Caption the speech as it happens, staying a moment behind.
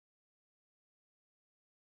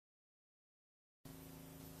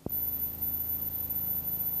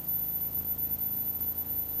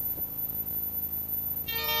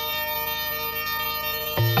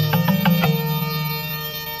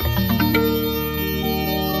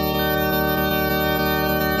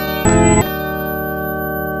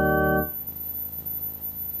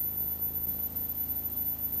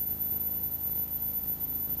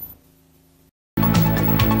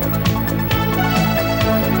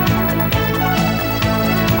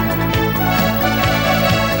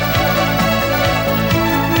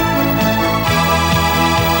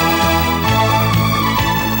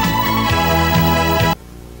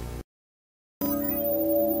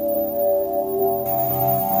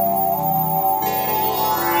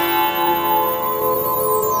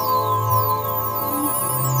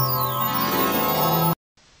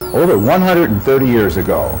Over 130 years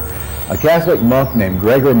ago, a Catholic monk named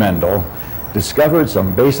Gregor Mendel discovered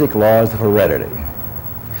some basic laws of heredity.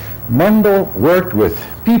 Mendel worked with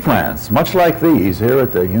pea plants, much like these, here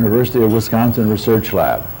at the University of Wisconsin Research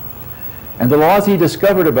Lab. And the laws he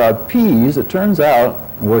discovered about peas, it turns out,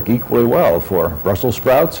 work equally well for Brussels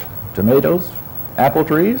sprouts, tomatoes, apple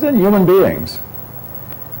trees, and human beings.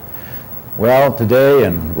 Well, today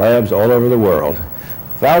in labs all over the world,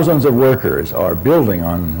 thousands of workers are building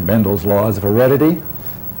on Mendel's laws of heredity,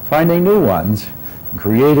 finding new ones, and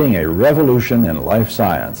creating a revolution in life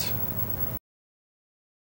science.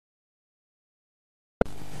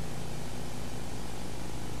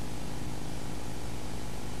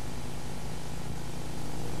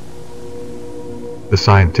 The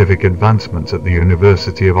scientific advancements at the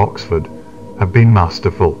University of Oxford have been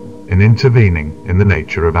masterful in intervening in the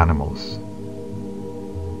nature of animals.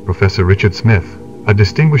 Professor Richard Smith, a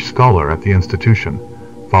distinguished scholar at the institution,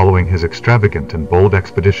 following his extravagant and bold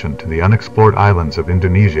expedition to the unexplored islands of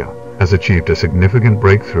Indonesia, has achieved a significant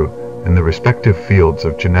breakthrough in the respective fields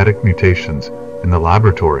of genetic mutations in the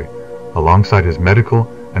laboratory, alongside his medical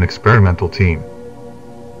and experimental team.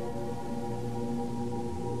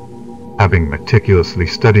 Having meticulously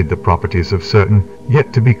studied the properties of certain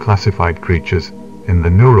yet-to-be classified creatures in the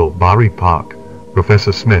Nurul Bahri Park,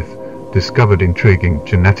 Professor Smith discovered intriguing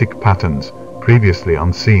genetic patterns previously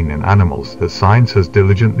unseen in animals that science has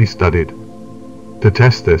diligently studied. To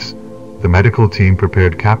test this, the medical team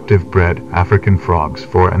prepared captive-bred African frogs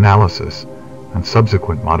for analysis and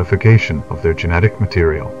subsequent modification of their genetic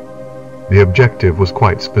material. The objective was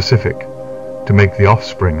quite specific: to make the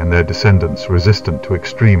offspring and their descendants resistant to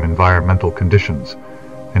extreme environmental conditions,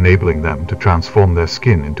 enabling them to transform their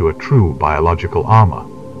skin into a true biological armor.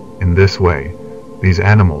 In this way, these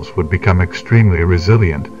animals would become extremely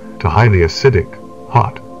resilient to highly acidic,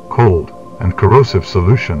 hot, cold, and corrosive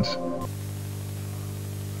solutions.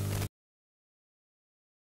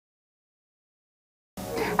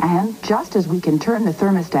 And just as we can turn the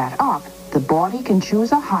thermostat up, the body can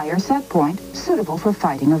choose a higher set point suitable for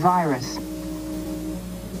fighting a virus.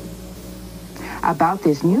 About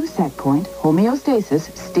this new set point,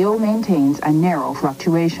 homeostasis still maintains a narrow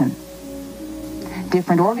fluctuation.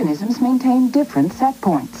 Different organisms maintain different set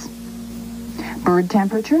points. Bird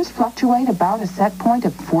temperatures fluctuate about a set point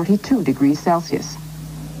of 42 degrees Celsius.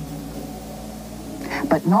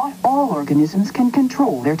 But not all organisms can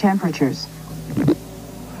control their temperatures.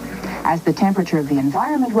 As the temperature of the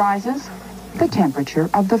environment rises, the temperature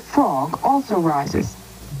of the frog also rises.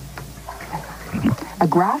 A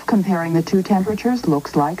graph comparing the two temperatures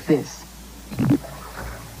looks like this.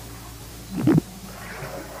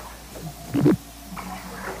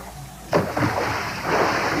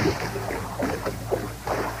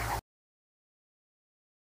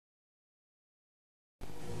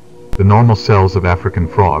 The normal cells of African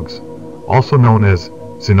frogs, also known as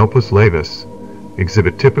Xenopus laevis,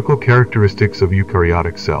 exhibit typical characteristics of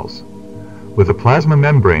eukaryotic cells, with a plasma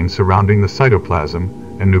membrane surrounding the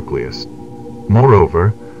cytoplasm and nucleus.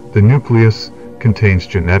 Moreover, the nucleus contains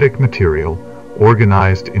genetic material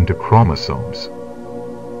organized into chromosomes.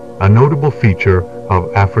 A notable feature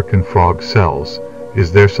of African frog cells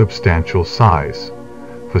is their substantial size,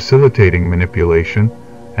 facilitating manipulation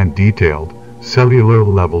and detailed cellular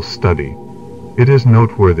level study. It is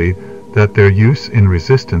noteworthy that their use in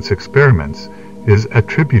resistance experiments is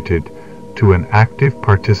attributed to an active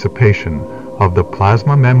participation of the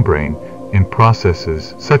plasma membrane in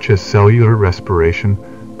processes such as cellular respiration,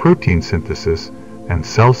 protein synthesis, and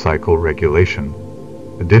cell cycle regulation.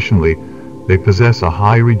 Additionally, they possess a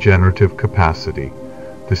high regenerative capacity,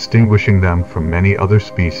 distinguishing them from many other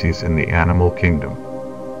species in the animal kingdom.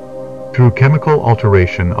 Through chemical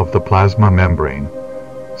alteration of the plasma membrane,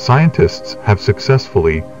 scientists have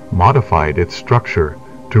successfully modified its structure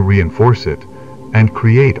to reinforce it and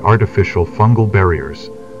create artificial fungal barriers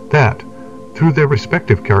that, through their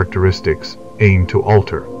respective characteristics, aim to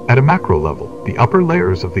alter, at a macro level, the upper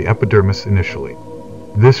layers of the epidermis initially.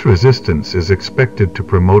 This resistance is expected to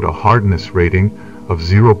promote a hardness rating of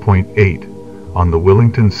 0.8 on the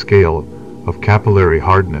Willington scale of capillary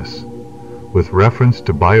hardness, with reference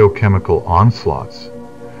to biochemical onslaughts,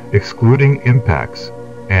 excluding impacts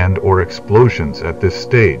and/or explosions at this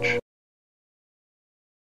stage.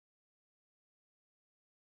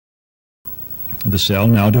 The cell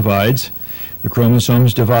now divides. The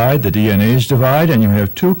chromosomes divide, the DNAs divide, and you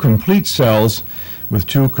have two complete cells with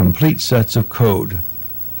two complete sets of code.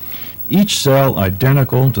 Each cell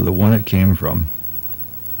identical to the one it came from.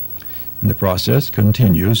 And the process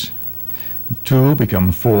continues. 2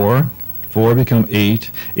 become 4, 4 become 8,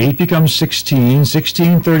 8 becomes 16,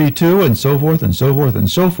 16, 32, and so forth, and so forth, and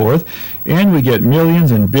so forth, and we get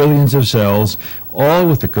millions and billions of cells, all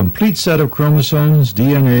with the complete set of chromosomes,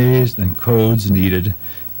 DNAs, and codes needed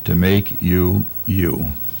to make you, you.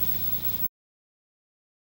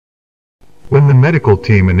 When the medical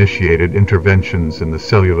team initiated interventions in the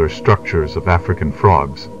cellular structures of African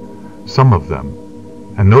frogs, some of them,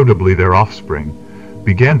 and notably their offspring,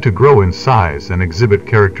 began to grow in size and exhibit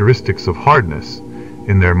characteristics of hardness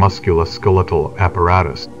in their musculoskeletal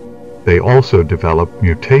apparatus. They also developed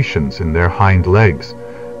mutations in their hind legs,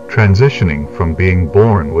 transitioning from being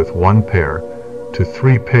born with 1 pair to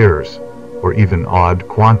 3 pairs, or even odd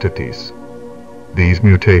quantities. These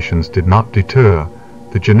mutations did not deter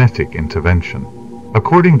the genetic intervention.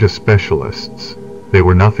 According to specialists, they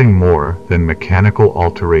were nothing more than mechanical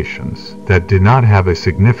alterations that did not have a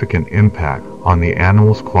significant impact on the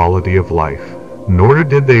animal's quality of life, nor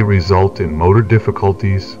did they result in motor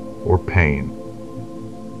difficulties or pain.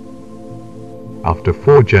 After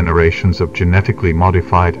 4 generations of genetically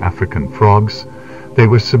modified African frogs, they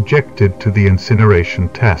were subjected to the incineration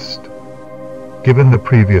test. Given the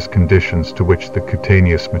previous conditions to which the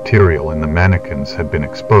cutaneous material in the mannequins had been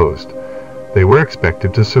exposed, they were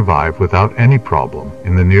expected to survive without any problem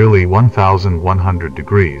in the nearly 1,100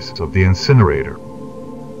 degrees of the incinerator.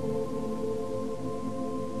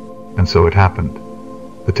 And so it happened.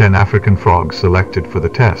 The 10 African frogs selected for the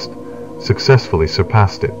test successfully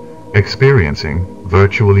surpassed it, experiencing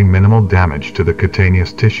virtually minimal damage to the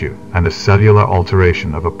cutaneous tissue and a cellular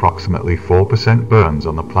alteration of approximately 4% burns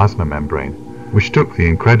on the plasma membrane, which took the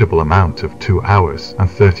incredible amount of 2 hours and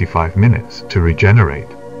 35 minutes to regenerate.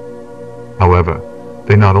 However,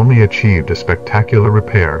 they not only achieved a spectacular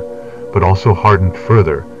repair, but also hardened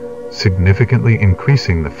further, significantly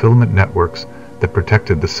increasing the filament networks that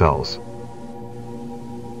protected the cells.